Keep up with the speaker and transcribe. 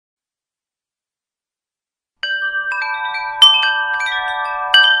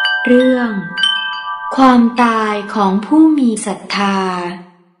เรื่องความตายของผู้มีศรัทธา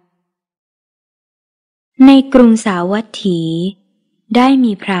ในกรุงสาวัตถีได้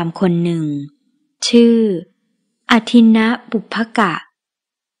มีพราหมณ์คนหนึ่งชื่ออทินนะปุพพกะ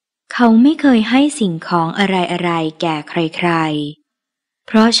เขาไม่เคยให้สิ่งของอะไรๆแก่ใครๆเ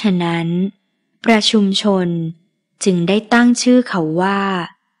พราะฉะนั้นประชุมชนจึงได้ตั้งชื่อเขาว่า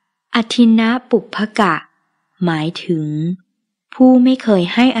อทินนะปุพพกะหมายถึงผู้ไม่เคย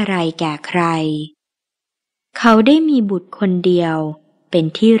ให้อะไรแก่ใครเขาได้มีบุตรคนเดียวเป็น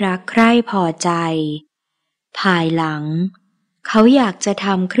ที่รักใคร่พอใจภายหลังเขาอยากจะท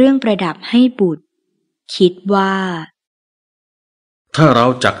ำเครื่องประดับให้บุตรคิดว่าถ้าเรา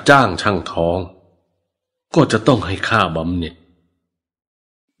จักจ้างช่างทองก็จะต้องให้ค่าบำเหน็จ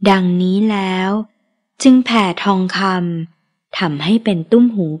ดังนี้แล้วจึงแผ่ทองคำทำให้เป็นตุ้ม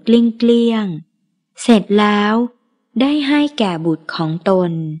หูเกลี้ยงเสร็จแล้วได้ให้แก่บุตรของต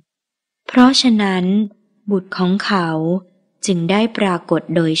นเพราะฉะนั้นบุตรของเขาจึงได้ปรากฏ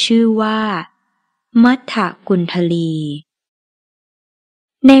โดยชื่อว่ามัทธกุณฑลี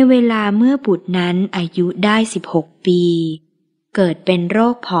ในเวลาเมื่อบุตรนั้นอายุได้16 ปีเกิดเป็นโร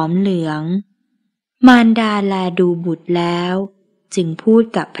คผอมเหลืองมารดาแลดูบุตรแล้วจึงพูด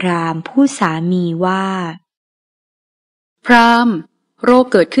กับพราหมณ์ผู้สามีว่าพราหมณ์โรค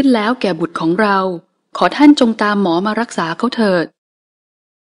เกิดขึ้นแล้วแก่บุตรของเราขอท่านจงตามหมอมารักษาเขาเถิด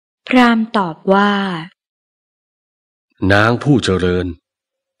พราหมณ์ตอบว่านางผู้เจริญ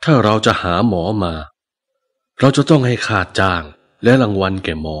ถ้าเราจะหาหมอมาเราจะต้องให้ค่าจ้างและรางวัลแ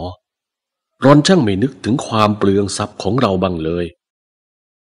ก่หมอรอนช่างไม่นึกถึงความเปลืองทรัพย์ของเราบ้างเลย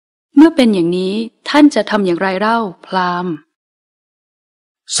เมื่อเป็นอย่างนี้ท่านจะทำอย่างไรเล่าพราหมณ์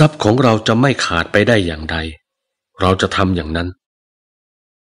ทรัพย์ของเราจะไม่ขาดไปได้อย่างใดเราจะทำอย่างนั้น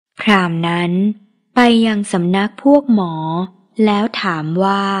พราหมณ์นั้นไปยังสำนักพวกหมอแล้วถาม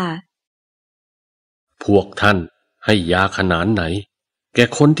ว่าพวกท่านให้ยาขนาดไหนแก่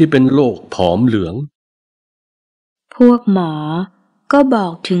คนที่เป็นโรคผอมเหลืองพวกหมอก็บอ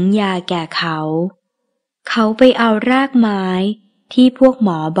กถึงยาแก่เขาไปเอารากไม้ที่พวกหม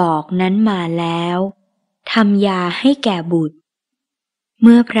อบอกนั้นมาแล้วทำยาให้แก่บุตรเ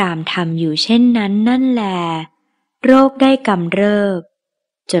มื่อพราหมณ์ทำอยู่เช่นนั้นนั่นแลโรคได้กำเริบ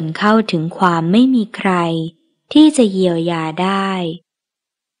จนเข้าถึงความไม่มีใครที่จะเยียวยาได้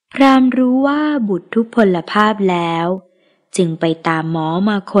พราหมณ์รู้ว่าบุตรทุพพลภาพแล้วจึงไปตามหมอม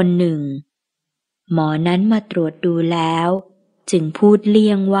าคนหนึ่งหมอนั้นมาตรวจดูแล้วจึงพูดเ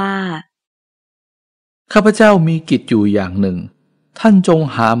ลี่ยงว่าข้าพเจ้ามีกิจอยู่อย่างหนึ่งท่านจง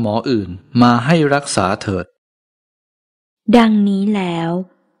หาหมออื่นมาให้รักษาเถิดดังนี้แล้ว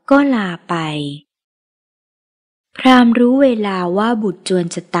ก็ลาไปพราหมณ์รู้เวลาว่าบุตรจวน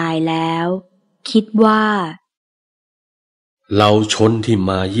จะตายแล้วคิดว่าเราชนที่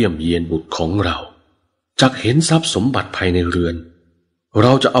มาเยี่ยมเยียนบุตรของเราจักเห็นทรัพย์สมบัติภายในเรือนเร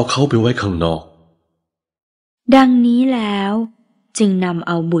าจะเอาเขาไปไว้ข้างนอกดังนี้แล้วจึงนำเ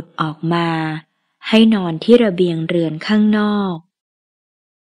อาบุตรออกมาให้นอนที่ระเบียงเรือนข้างนอก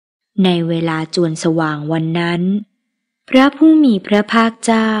ในเวลาจวนสว่างวันนั้นพระผู้มีพระภาค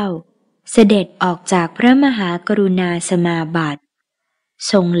เจ้าเสด็จออกจากพระมหากรุณาสมาบัติ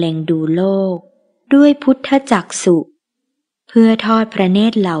ทรงเล็งดูโลกด้วยพุทธจักษุเพื่อทอดพระเน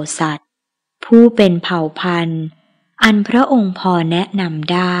ตรเหล่าสัตว์ผู้เป็นเผ่าพันธุ์อันพระองค์พอแนะน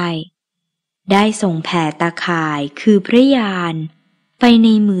ำได้ทรงแผ่ตาข่ายคือพระญาณไปใน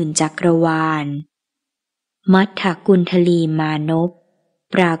หมื่นจักรวาลมัทธกุณฑลีมานพ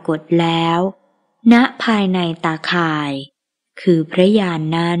ปรากฏแล้วณภายในตาข่ายคือพระญาณ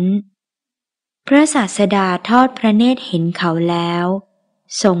นั้นพระศาสดาทอดพระเนตรเห็นเขาแล้ว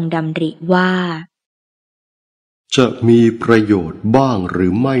ทรงดำริว่าจะมีประโยชน์บ้างหรื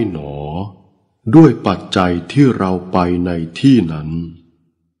อไม่หนอด้วยปัจจัยที่เราไปในที่นั้น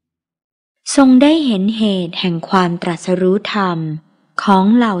ทรงได้เห็นเหตุแห่งความตรัสรู้ธรรมของ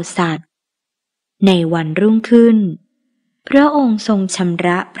เหล่าสัตว์ในวันรุ่งขึ้นพระองค์ทรงชำร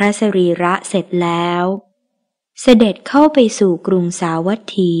ะพระสรีระเสร็จแล้วเสด็จเข้าไปสู่กรุงสาวัต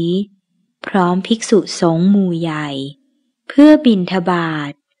ถีพร้อมภิกษุสงฆ์หมู่ใหญ่เพื่อบิณฑบา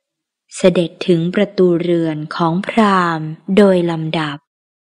ตเสด็จถึงประตูเรือนของพราหมณ์โดยลำดับ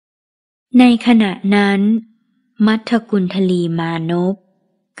ในขณะนั้นมัทธกุณฑลีมานพ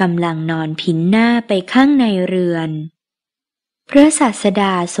กำลังนอนผินหน้าไปข้างในเรือนพระศาสด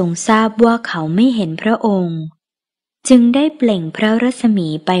าทรงทราบว่าเขาไม่เห็นพระองค์จึงได้เปล่งพระรัศมี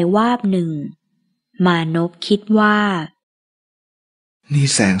ไปวาบหนึ่งมานพคิดว่านี่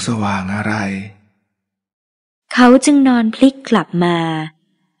แสงสว่างอะไรเขาจึงนอนพลิกกลับมา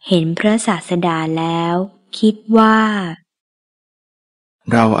เห็นพระศาสดาแล้วคิดว่า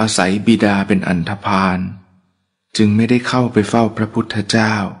เราอาศัยบิดาเป็นอันธพาลจึงไม่ได้เข้าไปเฝ้าพระพุทธเจ้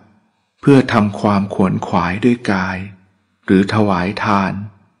าเพื่อทำความขวนขวายด้วยกายหรือถวายทาน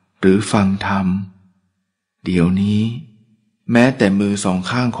หรือฟังธรรมเดี๋ยวนี้แม้แต่มือสอง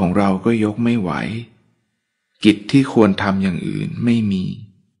ข้างของเราก็ยกไม่ไหวกิจที่ควรทำอย่างอื่นไม่มี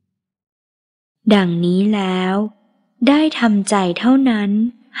ดังนี้แล้วได้ทำใจเท่านั้น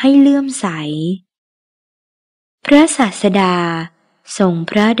ให้เลื่อมใสพระศาสดาทรง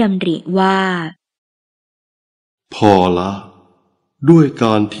พระดำริว่าพอละด้วยก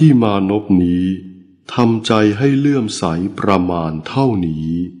ารที่มานพนี้ทำใจให้เลื่อมใสประมาณเท่านี้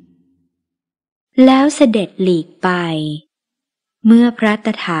แล้วเสด็จหลีกไปเมื่อพระต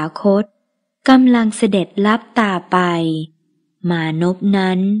ถาคตกำลังเสด็จลับตาไปมานพ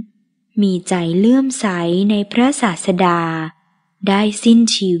นั้นมีใจเลื่อมใสในพระศาสดาได้สิ้น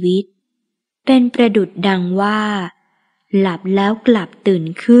ชีวิตเป็นประดุจดังว่าหลับแล้วกลับตื่น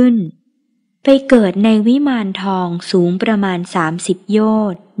ขึ้นไปเกิดในวิมานทองสูงประมาณ30 โย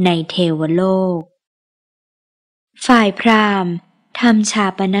ชน์ในเทวโลกฝ่ายพราหมณ์ทำชา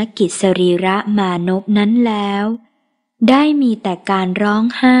ปนกิจสรีระมานพนั้นแล้วได้มีแต่การร้อง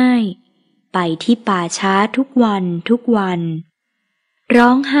ไห้ไปที่ป่าช้าทุกวันร้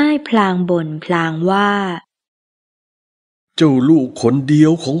องไห้พลางบ่นพลางว่าเจ้าลูกคนเดีย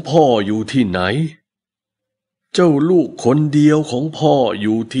วของพ่ออยู่ที่ไหนเจ้าลูกคนเดียวของพ่ออ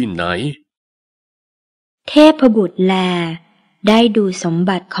ยู่ที่ไหนเทพบุตรแลได้ดูสม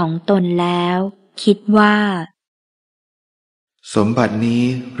บัติของตนแล้วคิดว่าสมบัตินี้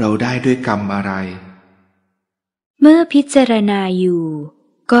เราได้ด้วยกรรมอะไรเมื่อพิจารณาอยู่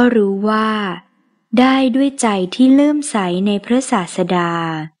ก็รู้ว่าได้ด้วยใจที่เลื่อมใสในพระศาสดา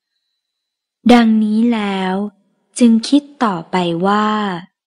ดังนี้แล้วจึงคิดต่อไปว่า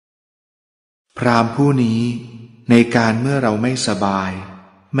พราหมณ์ผู้นี้ในการเมื่อเราไม่สบาย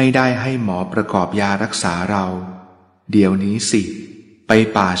ไม่ได้ให้หมอประกอบยารักษาเราเดี๋ยวนี้สิไป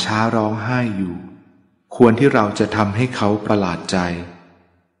ป่าช้าร้องไห้อยู่ควรที่เราจะทำให้เขาประหลาดใจ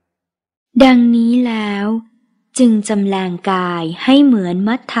ดังนี้แล้วจึงจำแรงกายให้เหมือน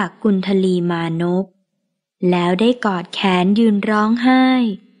มัทธกุณฑลีมานพแล้วได้กอดแขนยืนร้องไห้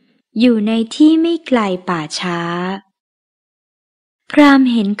อยู่ในที่ไม่ไกลป่าช้าพราหมณ์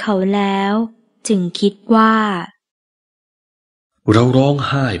เห็นเขาแล้วจึงคิดว่าเราร้อง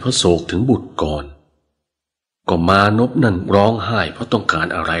ไห้เพราะโศกถึงบุตรก่อนก็มานพนั่นร้องไห้เพราะต้องการ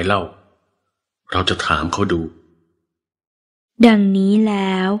อะไรเล่าเราจะถามเขาดูดังนี้แ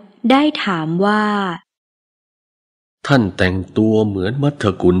ล้วได้ถามว่าท่านแต่งตัวเหมือนมัทธ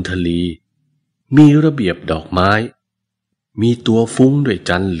กุณฑลีมีระเบียบดอกไม้มีตัวฟุ้งด้วย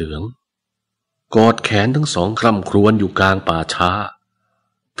จันทร์เหลืองกอดแขนทั้งสองคร่ำครวญอยู่กลางป่าช้า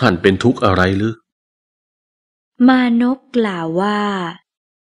ท่านเป็นทุกข์อะไรหรือมานพกล่าวว่า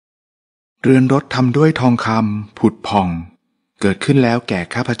เรือนรถทำด้วยทองคำผุดผ่องเกิดขึ้นแล้วแก่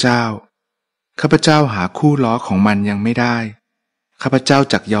ข้าพเจ้าหาคู่ล้อของมันยังไม่ได้ข้าพเจ้า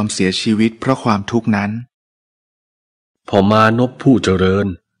จักยอมเสียชีวิตเพราะความทุกข์นั้นพอมานพผู้เจริญ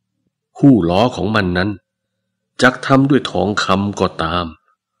คู่ล้อของมันนั้นจักทำด้วยทองคำก็ตาม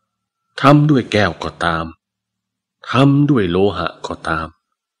ทำด้วยแก้วก็ตามทำด้วยโลหะก็ตาม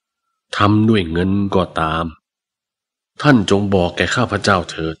ทำด้วยเงินก็ตามท่านจงบอกแก่ข้าพเจ้า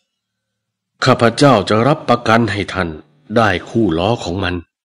เถิดข้าพเจ้าจะรับประกันให้ท่านได้คู่ล้อของมัน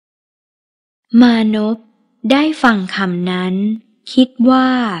มานพได้ฟังคำนั้นคิดว่า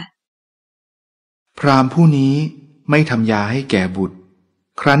พราหมณ์ผู้นี้ไม่ทำยาให้แก่บุตร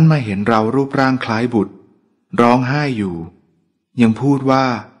ครั้นมาเห็นเรารูปร่างคล้ายบุตรร้องไห้อยู่ยังพูดว่า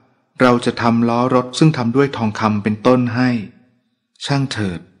เราจะทำล้อรถซึ่งทำด้วยทองคำเป็นต้นให้ช่างเถิ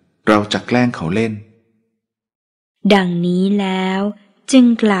ดเราจะแกล้งเขาเล่นดังนี้แล้วจึง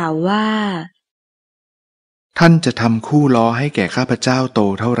กล่าวว่าท่านจะทำคู่ล้อให้แก่ข้าพเจ้าโต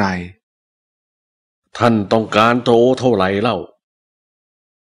เท่าไหร่ท่านต้องการโตเท่าไหร่เล่า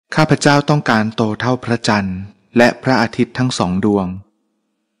ข้าพเจ้าต้องการโตเท่าพระจันทร์และพระอาทิตย์ทั้ง2 ดวง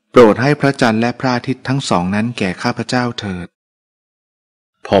โปรดให้พระจันทร์และพระอาทิตย์ทั้ง2นั้นแก่ข้าพเจ้าเถิด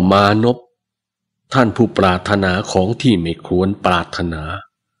พอมานพท่านผู้ปรารถนาของที่ไม่ควรปรารถนา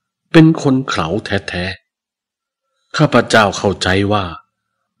เป็นคนเขลาแท้ๆข้าพเจ้าเข้าใจว่า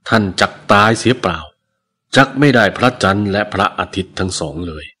ท่านจักตายเสียเปล่าจักไม่ได้พระจันทร์และพระอาทิตย์ทั้งสอง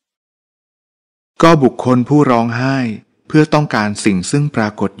เลยก็บุคคลผู้ร้องไห้เพื่อต้องการสิ่งซึ่งปรา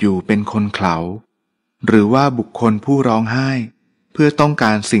กฏอยู่เป็นคนเขลาหรือว่าบุคคลผู้ร้องไห้เพื่อต้องก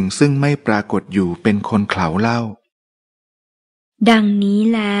ารสิ่งซึ่งไม่ปรากฏอยู่เป็นคนเขลาเล่าดังนี้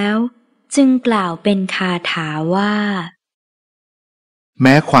แล้วจึงกล่าวเป็นคาถาว่าแ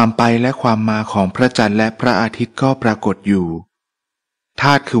ม้ความไปและความมาของพระจันทร์และพระอาทิตย์ก็ปรากฏอยู่ ธ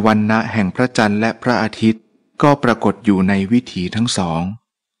าตุคือวรรณะแห่งพระจันทร์และพระอาทิตย์ก็ปรากฏอยู่ในวิถีทั้งสอง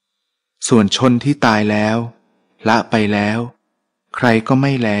ส่วนชนที่ตายแล้วละไปแล้วใครก็ไ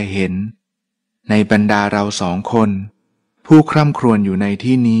ม่แลเห็นในบรรดาเราสองคนผู้คร่ำครวญอยู่ใน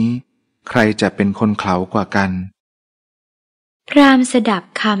ที่นี้ใครจะเป็นคนเขลากว่ากันพราหมณ์สดับ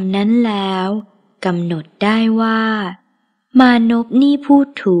คำนั้นแล้วกำหนดได้ว่ามานพนี่พูด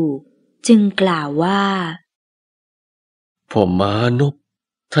ถูกจึงกล่าวว่าพ่อมานพ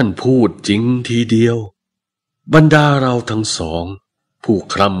ท่านพูดจริงทีเดียวบรรดาเราทั้งสองผู้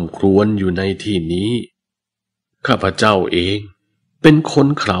คร่ำครวญอยู่ในที่นี้ข้าพเจ้าเองเป็นคน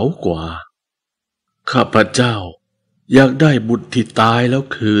เขลากว่าข้าพเจ้าอยากได้บุตรที่ตายแล้ว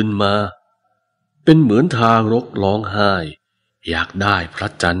คืนมาเป็นเหมือนทารกร้องไห้อยากได้พระ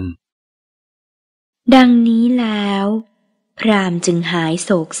จันทร์ดังนี้แล้วพราหมณ์จึงหายโศ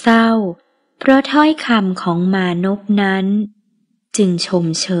กเศร้าเพราะถ้อยคำของมานพนั้นจึงชม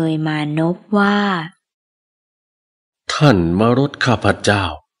เชยมานพว่าท่านมารดข้าพเจ้า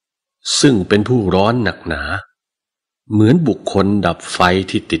ซึ่งเป็นผู้ร้อนหนักหนาเหมือนบุคคลดับไฟ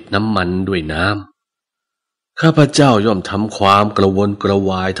ที่ติดน้ำมันด้วยน้ำข้าพเจ้าย่อมทำความกระวนกระว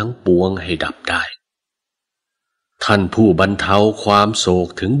ายทั้งปวงให้ดับได้ท่านผู้บรรเทาความโศก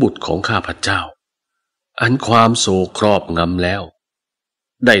ถึงบุตรของข้าพเจ้าอันความโศกครอบงำแล้ว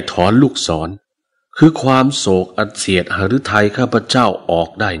ได้ถอนลูกศรคือความโศกอันเสียดหฤทัยข้าพเจ้าออก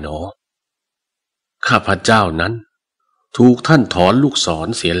ได้หนอข้าพเจ้านั้นถูกท่านถอนลูกศร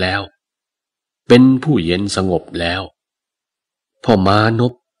เสียแล้วเป็นผู้เย็นสงบแล้วพ่อมาน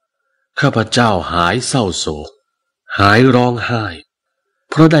พข้าพเจ้าหายเศร้าโศกหายร้องไห้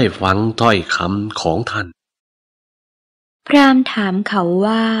เพราะได้ฟังถ้อยคำของท่านพราหมณ์ถามเขา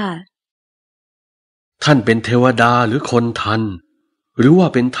ว่าท่านเป็นเทวดาหรือคนทันหรือว่า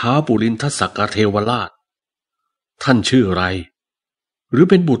เป็นท้าวปุรินทสักกเทวราชท่านชื่ออะไรหรือ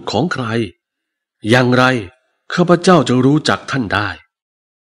เป็นบุตรของใครอย่างไรข้าพเจ้าจะรู้จักท่านได้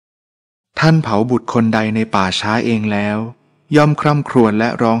ท่านเผาบุตรคนใดในป่าช้าเองแล้วย่อมคร่ำครวญและ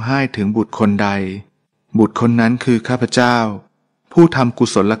ร้องไห้ถึงบุตรคนใดบุตรคนนั้นคือข้าพเจ้าผู้ทำกุ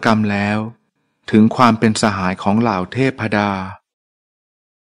ศลกรรมแล้วถึงความเป็นสหายของเหล่าเทพดา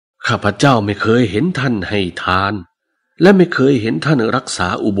ข้าพเจ้าไม่เคยเห็นท่านให้ทานและไม่เคยเห็นท่านรักษา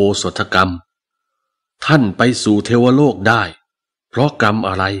อุโบสถกรรมท่านไปสู่เทวโลกได้เพราะกรรม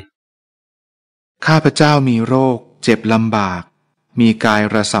อะไรข้าพเจ้ามีโรคเจ็บลำบากมีกาย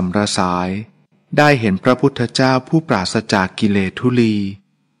ระส่ำระสายได้เห็นพระพุทธเจ้าผู้ปราศจากกิเลสทุลี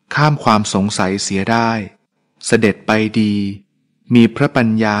ข้ามความสงสัยเสียได้เสด็จไปดีมีพระปัญ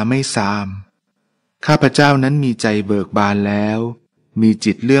ญาไม่ทรามข้าพเจ้านั้นมีใจเบิกบานแล้วมี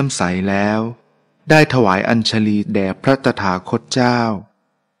จิตเลื่อมใสแล้วได้ถวายอัญชลีแด่พระตถาคตเจ้า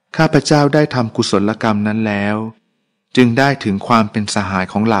ข้าพเจ้าได้ทำกุศลกรรมนั้นแล้วจึงได้ถึงความเป็นสหาย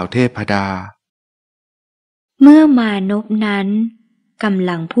ของเหล่าเทพดาเมื่อมานพนั้นกำ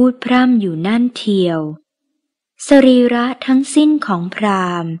ลังพูดพร่ำอยู่นั่นเทียวสรีระทั้งสิ้นของพรา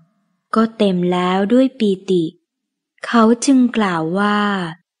หมณ์ก็เต็มแล้วด้วยปีติเขาจึงกล่าวว่า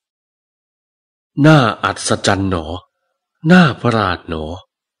น่าอัศจรรย์หนอน่าประหลาดหนอ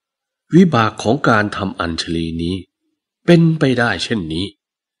วิบากของการทำอัญชลีนี้เป็นไปได้เช่นนี้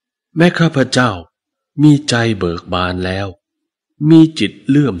แม้ข้าพเจ้ามีใจเบิกบานแล้วมีจิต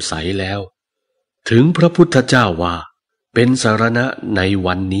เลื่อมใสแล้วถึงพระพุทธเจ้าว่าเป็นสรณะใน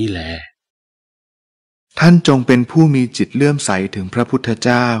วันนี้แลท่านจงเป็นผู้มีจิตเลื่อมใสถึงพระพุทธเ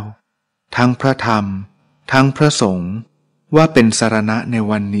จ้าทั้งพระธรรมทั้งพระสงฆ์ว่าเป็นสรณะใน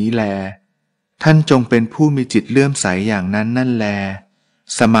วันนี้แลท่านจงเป็นผู้มีจิตเลื่อมใสอย่างนั้นนั่นแล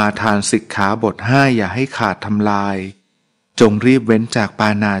สมาทานสิกขาบท5อย่าให้ขาดทำลายจงรีบเว้นจากปา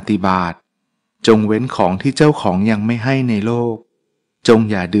ณาติบาตจงเว้นของที่เจ้าของยังไม่ให้ในโลกจง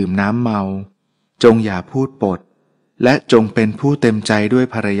อย่าดื่มน้ำเมาจงอย่าพูดปดและจงเป็นผู้เต็มใจด้วย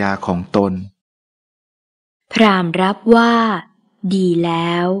ภรรยาของตนพราหมณ์รับว่าดีแ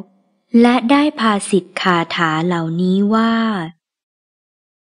ล้วและได้ภาษิตคาถาเหล่านี้ว่า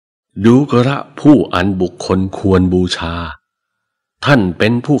ดูกระผู้อันบุคคลควรบูชาท่านเป็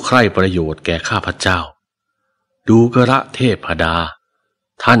นผู้ใคร่ประโยชน์แก่ข้าพเจ้าดูกระเทพดา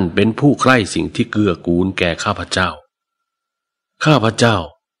ท่านเป็นผู้ใคร่สิ่งที่เกื้อกูลแก่ข้าพเจ้าข้าพเจ้า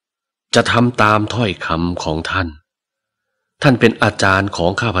จะทำตามถ้อยคำของท่านท่านเป็นอาจารย์ขอ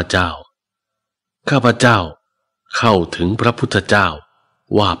งข้าพเจ้าข้าพเจ้าเข้าถึงพระพุทธเจ้า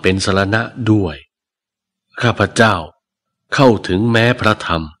ว่าเป็นสรณะด้วยข้าพเจ้าเข้าถึงแม้พระธ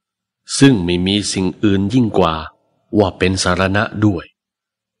รรมซึ่งไม่มีสิ่งอื่นยิ่งกว่าว่าเป็นสรณะด้วย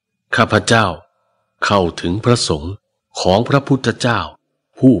ข้าพเจ้าเข้าถึงพระสงฆ์ของพระพุทธเจ้า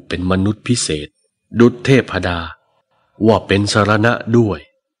ผู้เป็นมนุษย์พิเศษดุจเทพดา ว่าเป็นสรณะด้วย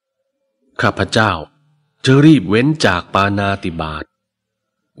ข้าพเจ้าจะรีบเว้นจากปาณาติบาต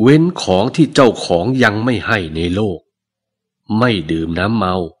เว้นของที่เจ้าของยังไม่ให้ในโลกไม่ดื่มน้ำเม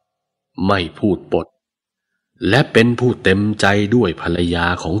าไม่พูดปดและเป็นผู้เต็มใจด้วยภรรยา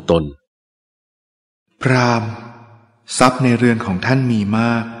ของตนพราหมณ์ทรัพย์ในเรือนของท่านมีม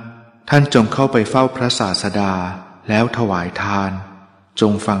ากท่านจงเข้าไปเฝ้าพระศาสดาแล้วถวายทานจ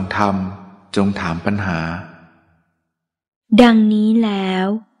งฟังธรรมจงถามปัญหาดังนี้แล้ว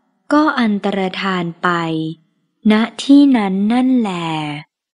ก็อันตรธานไปณที่นั้นนั่นแล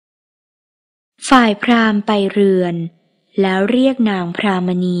ฝ่ายพราหมณ์ไปเรือนแล้วเรียกนางพราม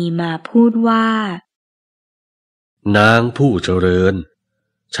ณีมาพูดว่านางผู้เจริญ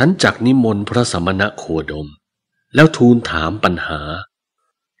ฉันจักนิมนต์พระสมณโคดมแล้วทูลถามปัญหา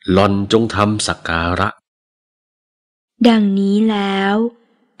หล่อนจงทำสักการะดังนี้แล้ว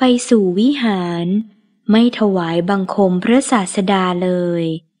ไปสู่วิหารไม่ถวายบังคมพระศาสดาเลย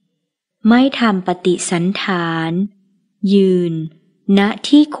ไม่ทำปฏิสันฐานยืนณ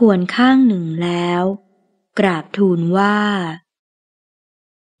ที่ควรข้างหนึ่งแล้วกราบทูลว่า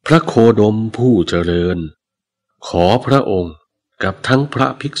พระโคดมผู้เจริญขอพระองค์กับทั้งพระ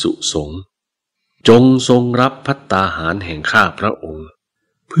ภิกษุสงฆ์จงทรงรับภัตตาหารแห่งข้าพระองค์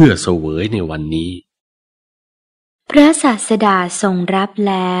เพื่อเสวยในวันนี้พระศาสดาทรงรับ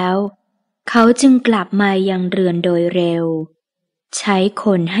แล้วเขาจึงกลับมายังเรือนโดยเร็วใช้ค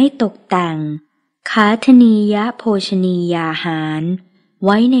นให้ตกแต่งคาทนียโภชนียาหารไ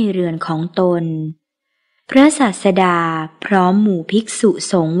ว้ในเรือนของตนพระศาสดาพร้อมหมู่ภิกษุ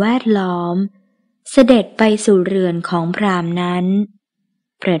สงฆ์แวดล้อมเสด็จไปสู่เรือนของพราหมณ์นั้น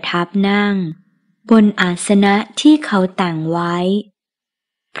ประทับนั่งบนอาสนะที่เขาแต่งไว้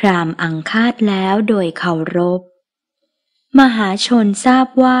พราหมณ์อังคาดแล้วโดยเคารพมหาชนทราบ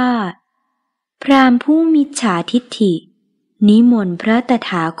ว่าพราหมณ์ผู้มิจฉาทิฏฐินิมนต์พระต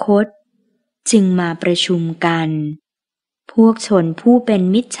ถาคตจึงมาประชุมกันพวกชนผู้เป็น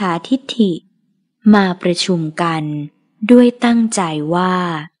มิจฉาทิฏฐิมาประชุมกันด้วยตั้งใจว่า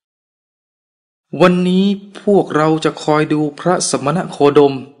วันนี้พวกเราจะคอยดูพระสมณโคด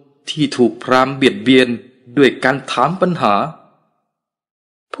มที่ถูกพราหมณ์เบียดเบียนด้วยการถามปัญหา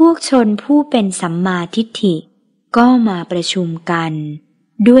พวกชนผู้เป็นสัมมาทิฏฐิก็มาประชุมกัน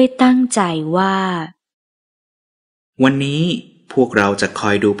ด้วยตั้งใจว่าวันนี้พวกเราจะคอ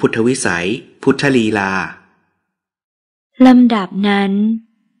ยดูพุทธวิสัยพุทธลีลาลำดับนั้น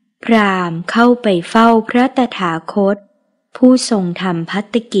พราหมณ์เข้าไปเฝ้าพระตถาคตผู้ทรงทำภั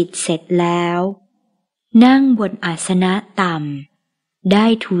ตกิจเสร็จแล้วนั่งบนอาสนะต่ำได้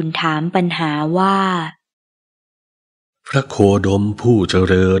ทูลถามปัญหาว่าพระโคดมผู้เจ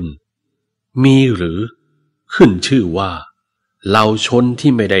ริญมีหรือขึ้นชื่อว่าเหล่าชน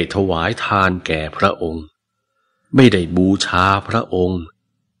ที่ไม่ได้ถวายทานแก่พระองค์ไม่ได้บูชาพระองค์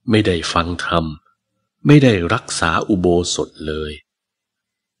ไม่ได้ฟังธรรมไม่ได้รักษาอุโบสถเลย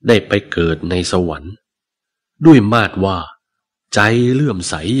ได้ไปเกิดในสวรรค์ด้วยมาดว่าใจเลื่อม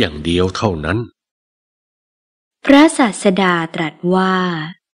ใสอย่างเดียวเท่านั้นพระศาสดาตรัสว่า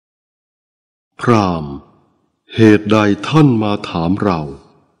พราหมณ์เหตุใดท่านมาถามเรา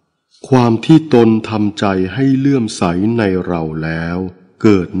ความที่ตนทำใจให้เลื่อมใสในเราแล้วเ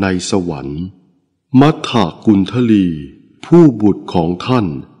กิดในสวรรค์มัทธกุณฑลีผู้บุตรของท่าน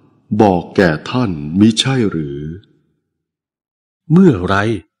บอกแก่ท่านมิใช่หรือเมื่อไร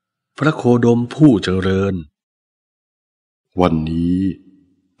พระโคดมผู้เจริญวันนี้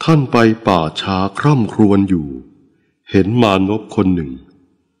ท่านไปป่าช้าคร่ำครวญอยู่เห็นมานพคนหนึ่ง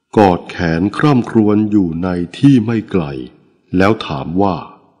กอดแขนคร่ำครวญอยู่ในที่ไม่ไกลแล้วถามว่า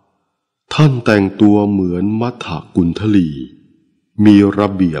ท่านแต่งตัวเหมือนมัทธกุณฑลีมีระ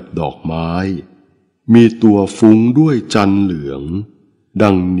เบียบดอกไม้มีตัวฟุ้งด้วยจันเหลืองดั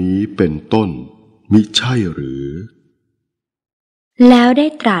งนี้เป็นต้นมิใช่หรือแล้วได้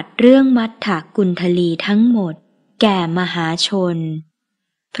ตรัสเรื่องมัทธกุณฑลีทั้งหมดแก่มหาชน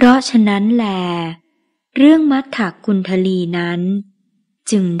เพราะฉะนั้นแลเรื่องมัทธกุณฑลีนั้น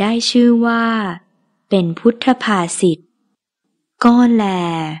จึงได้ชื่อว่าเป็นพุทธภาษิตก็แล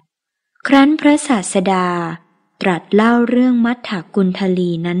ครั้นพระศาสดาตรัสเล่าเรื่องมัทธกุณฑลี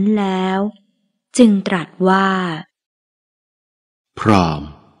นั้นแล้วจึงตรัสว่าพราหมณ์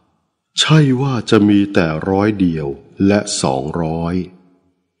ใช่ว่าจะมีแต่100เดียวและ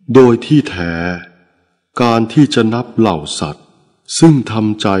200โดยที่แท้การที่จะนับเหล่าสัตว์ซึ่งท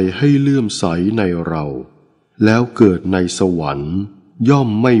ำใจให้เลื่อมใสในเราแล้วเกิดในสวรรค์ย่อม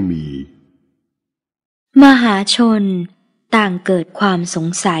ไม่มีมหาชนต่างเกิดความสง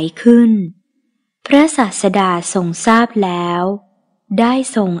สัยขึ้นพระศาสดาทรงทราบแล้วได้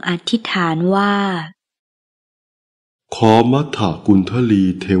ทรงอธิษฐานว่า ขอมัทธกุณฑลี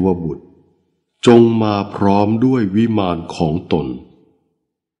เทวบุตรจงมาพร้อมด้วยวิมานของตน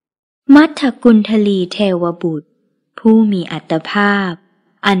มัทธกุณฑลีเทวบุตรผู้มีอัตภาพ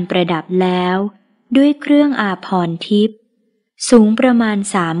อันประดับแล้วด้วยเครื่องอาภรณ์ทิพย์สูงประมาณ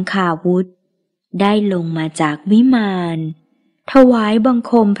3 ขาวุธได้ลงมาจากวิมานถวายบัง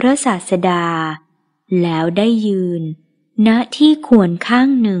คมพระศาสดาแล้วได้ยืนณที่ควรข้าง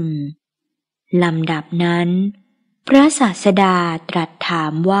หนึ่งลำดับนั้นพระศาสดาตรัสถา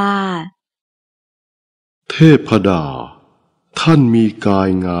มว่าเทพดาท่านมีกาย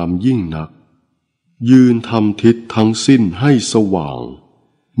งามยิ่งนักยืนทำทิศทั้งสิ้นให้สว่าง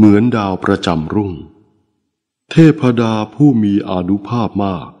เหมือนดาวประจำรุ่งเทพดาผู้มีอานุภาพม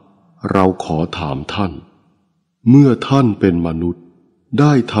ากเราขอถามท่านเมื่อท่านเป็นมนุษย์ไ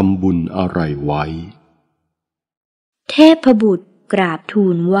ด้ทำบุญอะไรไว้เทพบุตรกราบทู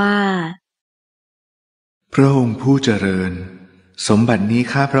ลว่าพระองค์ผู้เจริญสมบัตินี้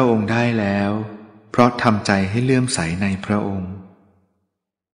ข้าพระองค์ได้แล้วเพราะทำใจให้เลื่อมใสในพระองค์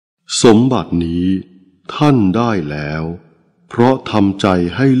สมบัตินี้ท่านได้แล้วเพราะทำใจ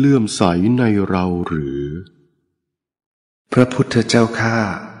ให้เลื่อมใสในเราหรือพระพุทธเจ้าข้า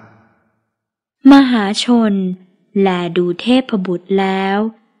มหาชนแลดูเทพบุตรแล้ว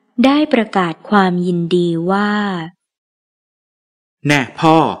ได้ประกาศความยินดีว่าแน่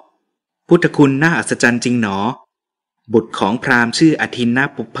พ่อพุทธคุณน่าอัศจรรย์จริงหนอบุตรของพราหมณ์ชื่ออทินนา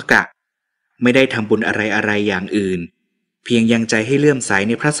ปุพกะไม่ได้ทำบุญอะไรอย่างอื่นเพียงยังใจให้เลื่อมใสใ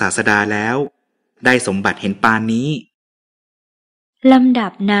นพระศาสดาแล้วได้สมบัติเห็นปานนี้ลำดั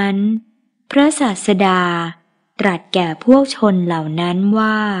บนั้นพระศาสดาตรัสแก่พวกชนเหล่านั้น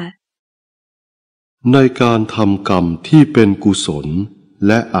ว่าในการทำกรรมที่เป็นกุศลแ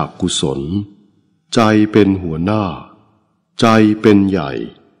ละอกุศลใจเป็นหัวหน้าใจเป็นใหญ่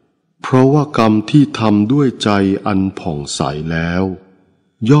เพราะว่ากรรมที่ทำด้วยใจอันผ่องใสแล้ว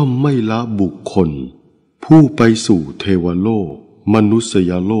ย่อมไม่ละบุคคลผู้ไปสู่เทวโลกมนุษ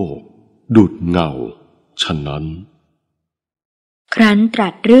ยโลกดุจเงาฉะนั้นครั้นตรั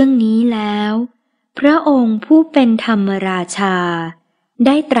สเรื่องนี้แล้วพระองค์ผู้เป็นธรรมราชาไ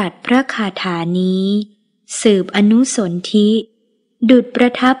ด้ตรัสพระคาถานี้สืบอนุสนธิดุจปร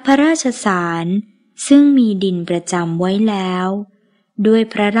ะทับพระราชสารซึ่งมีดินประจำไว้แล้วด้วย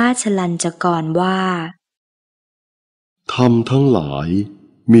พระราชลัญจกรว่าธรรมทั้งหลาย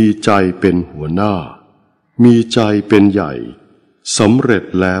มีใจเป็นหัวหน้ามีใจเป็นใหญ่สำเร็จ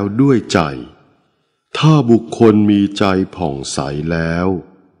แล้วด้วยใจถ้าบุคคลมีใจผ่องใสแล้ว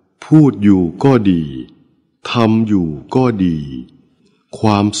พูดอยู่ก็ดีทำอยู่ก็ดีคว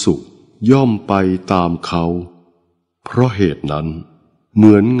ามสุขย่อมไปตามเขาเพราะเหตุนั้นเห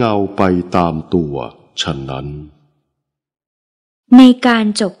มือนเงาไปตามตัวฉะนั้นในการ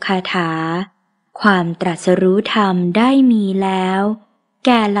จบคาถาความตรัสรู้ธรรมได้มีแล้วแ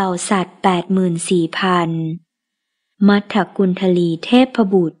ก่เหล่าสัตว์ 84,000 มัทธกุณฑลีเทพ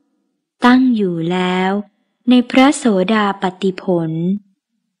บุตรตั้งอยู่แล้วในพระโสดาปัตติผล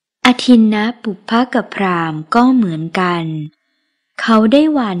อทินนะปุพพกพราหมณ์ก็เหมือนกันเขาได้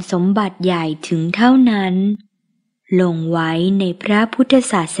หว่านสมบัติใหญ่ถึงเท่านั้นลงไว้ในพระพุทธ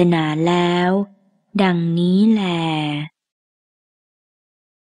ศาสนาแล้วดังนี้แล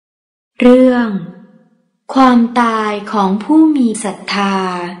เรื่องความตายของผู้มีศรัทธา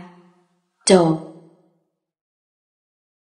จบ